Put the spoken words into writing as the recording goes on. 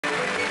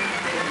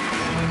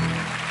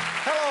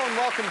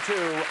welcome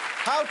to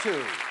How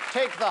to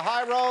Take the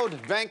High Road,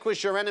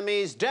 Vanquish Your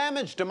Enemies,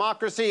 Damage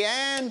Democracy,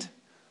 and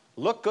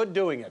Look Good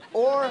Doing It.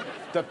 Or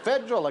the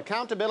Federal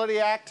Accountability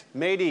Act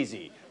Made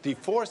Easy. The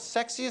 4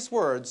 sexiest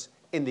words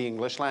in the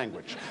English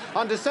language.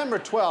 On December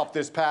 12th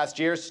this past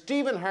year,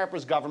 Stephen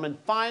Harper's government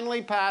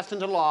finally passed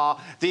into law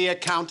the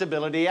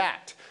Accountability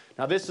Act.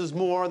 Now, this is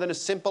more than a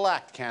simple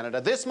act, Canada.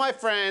 This, my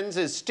friends,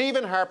 is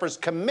Stephen Harper's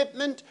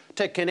commitment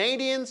to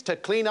Canadians to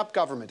clean up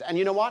government. And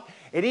you know what?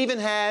 It even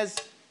has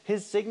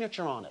his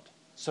signature on it,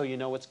 so you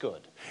know it's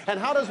good. And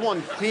how does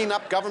one clean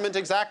up government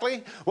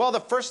exactly? Well, the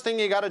first thing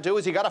you got to do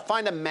is you got to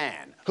find a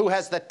man who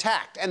has the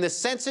tact and the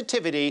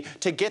sensitivity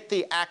to get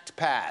the act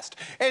passed.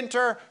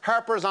 Enter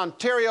Harper's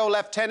Ontario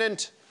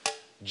Lieutenant,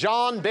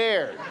 John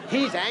Baird.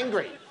 He's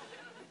angry.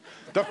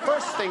 The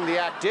first thing the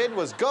act did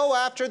was go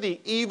after the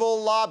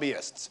evil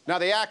lobbyists. Now,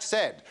 the act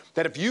said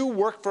that if you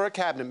work for a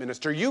cabinet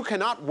minister, you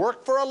cannot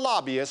work for a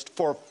lobbyist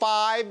for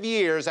 5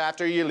 years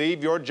after you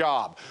leave your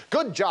job.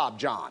 Good job,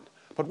 John.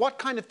 But what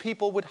kind of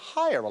people would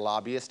hire a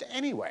lobbyist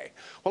anyway?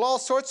 Well, all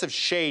sorts of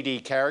shady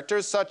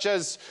characters, such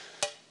as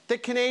the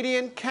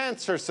Canadian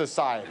Cancer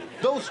Society,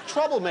 those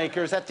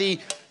troublemakers at the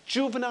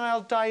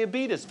Juvenile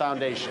Diabetes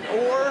Foundation,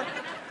 or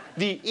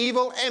the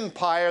evil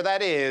empire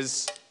that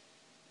is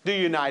the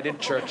United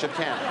Church of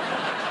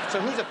Canada. So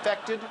who's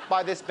affected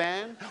by this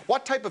ban?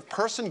 What type of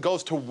person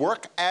goes to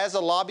work as a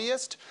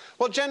lobbyist?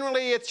 Well,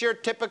 generally it's your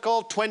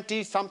typical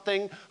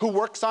 20-something who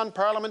works on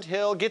Parliament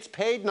Hill, gets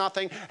paid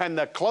nothing, and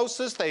the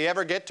closest they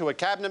ever get to a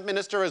cabinet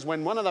minister is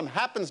when one of them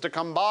happens to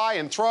come by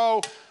and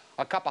throw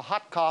a cup of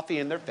hot coffee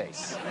in their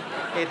face.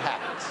 It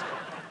happens.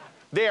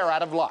 They're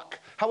out of luck.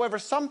 However,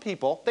 some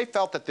people, they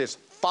felt that this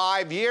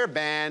 5-year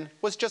ban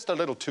was just a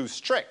little too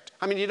strict.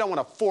 I mean, you don't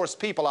want to force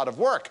people out of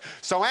work.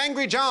 So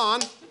Angry John,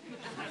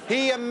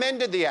 he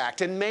amended the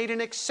act and made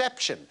an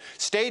exception,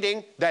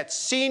 stating that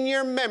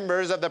senior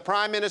members of the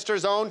Prime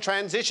Minister's own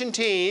transition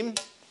team,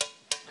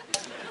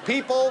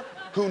 people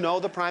who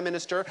know the Prime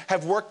Minister,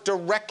 have worked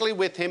directly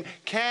with him,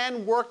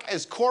 can work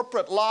as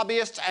corporate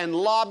lobbyists and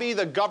lobby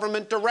the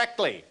government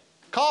directly.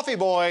 Coffee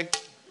boy,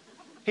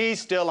 he's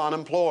still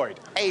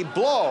unemployed. A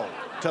blow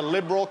to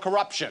liberal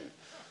corruption.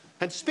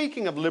 And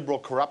speaking of liberal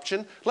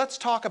corruption, let's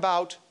talk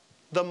about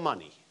the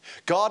money.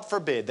 God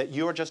forbid that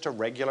you're just a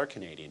regular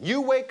Canadian.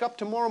 You wake up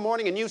tomorrow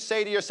morning and you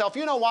say to yourself,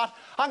 you know what?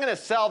 I'm going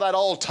to sell that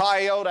old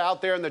Toyota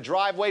out there in the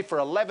driveway for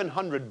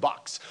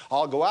 $1,100.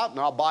 I'll go out and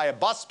I'll buy a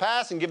bus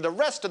pass and give the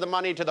rest of the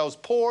money to those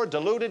poor,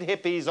 deluded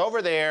hippies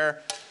over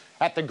there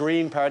at the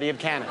Green Party of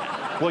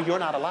Canada. Well, you're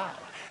not allowed.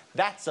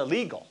 That's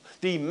illegal.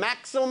 The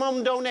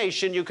maximum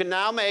donation you can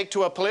now make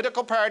to a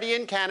political party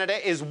in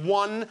Canada is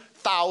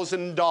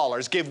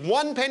 $1,000. Give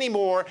 1 penny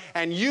more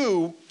and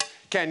you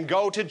can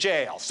go to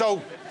jail.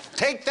 So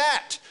take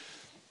that,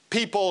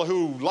 people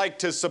who like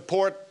to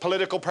support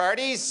political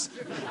parties.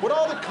 Would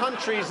all the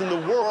countries in the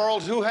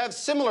world who have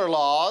similar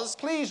laws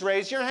please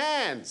raise your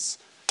hands?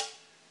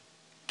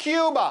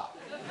 Cuba,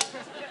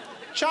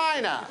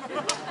 China,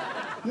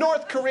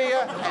 North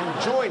Korea,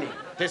 and joining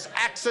this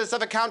axis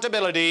of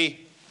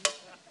accountability,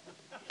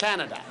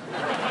 Canada.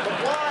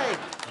 But why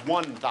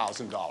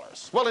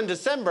 $1,000? Well, in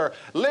December,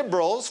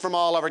 Liberals from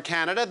all over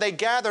Canada, they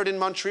gathered in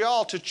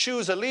Montreal to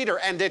choose a leader,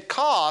 and it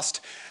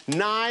cost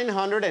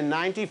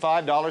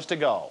 $995 to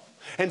go.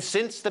 And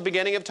since the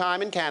beginning of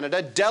time in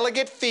Canada,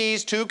 delegate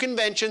fees to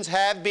conventions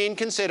have been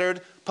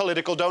considered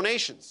political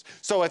donations.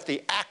 So if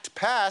the act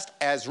passed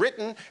as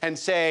written and,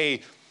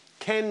 say,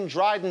 Ken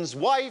Dryden's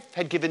wife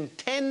had given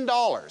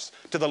 $10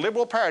 to the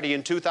Liberal Party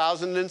in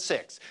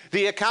 2006.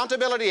 The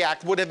Accountability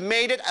Act would have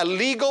made it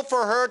illegal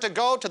for her to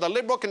go to the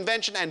Liberal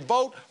Convention and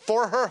vote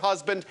for her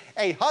husband,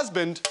 a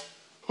husband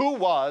who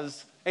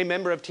was a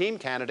member of Team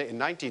Canada in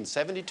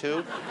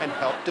 1972 and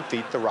helped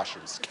defeat the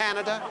Russians.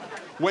 Canada,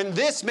 when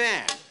this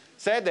man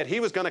said that he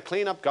was going to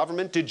clean up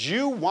government, did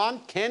you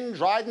want Ken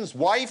Dryden's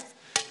wife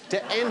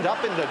to end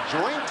up in the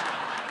joint?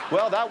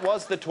 Well, that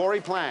was the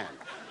Tory plan.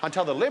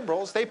 Until the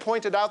Liberals, they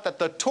pointed out that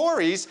the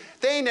Tories,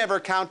 they never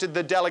counted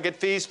the delegate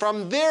fees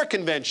from their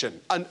convention,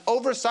 an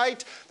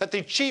oversight that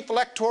the Chief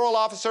Electoral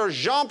Officer,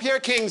 Jean-Pierre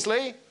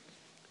Kingsley,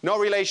 no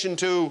relation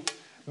to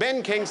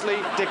Ben Kingsley,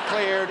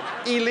 declared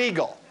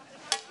illegal.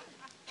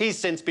 He's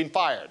since been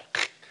fired.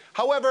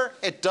 However,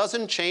 it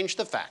doesn't change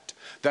the fact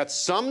that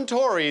some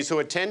Tories who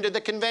attended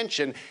the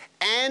convention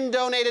and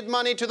donated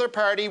money to their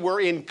party were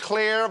in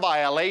clear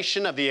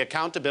violation of the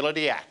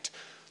Accountability Act.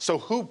 So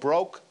who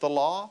broke the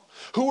law?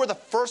 Who were the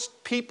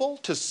first people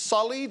to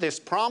sully this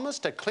promise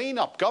to clean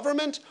up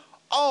government?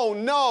 Oh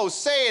no,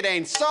 say it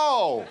ain't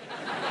so.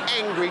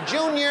 Angry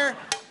Junior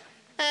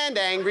and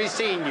Angry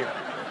Senior.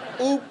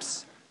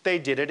 Oops, they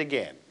did it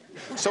again.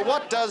 So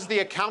what does the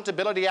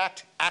Accountability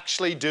Act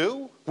actually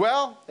do?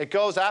 Well, it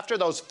goes after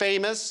those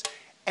famous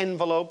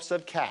envelopes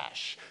of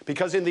cash.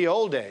 Because in the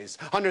old days,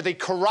 under the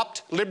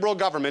corrupt Liberal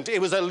government,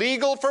 it was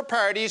illegal for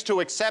parties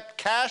to accept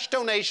cash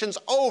donations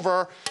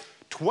over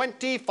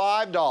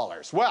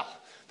 $25. Well,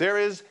 there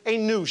is a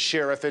new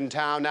sheriff in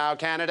town now,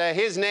 Canada.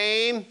 His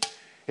name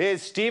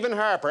is Stephen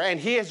Harper, and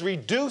he has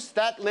reduced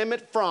that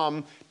limit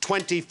from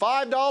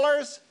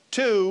 $25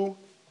 to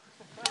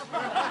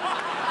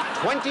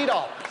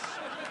 $20.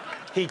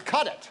 He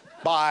cut it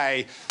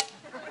by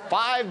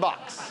 $5.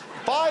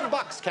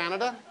 $5,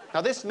 Canada.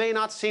 Now, this may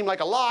not seem like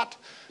a lot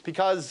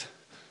because,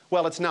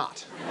 well, it's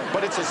not.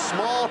 But it's a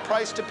small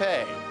price to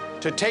pay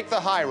to take the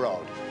high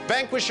road,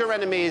 vanquish your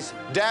enemies,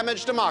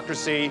 damage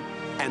democracy,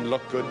 and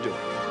look good doing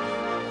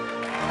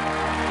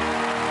it.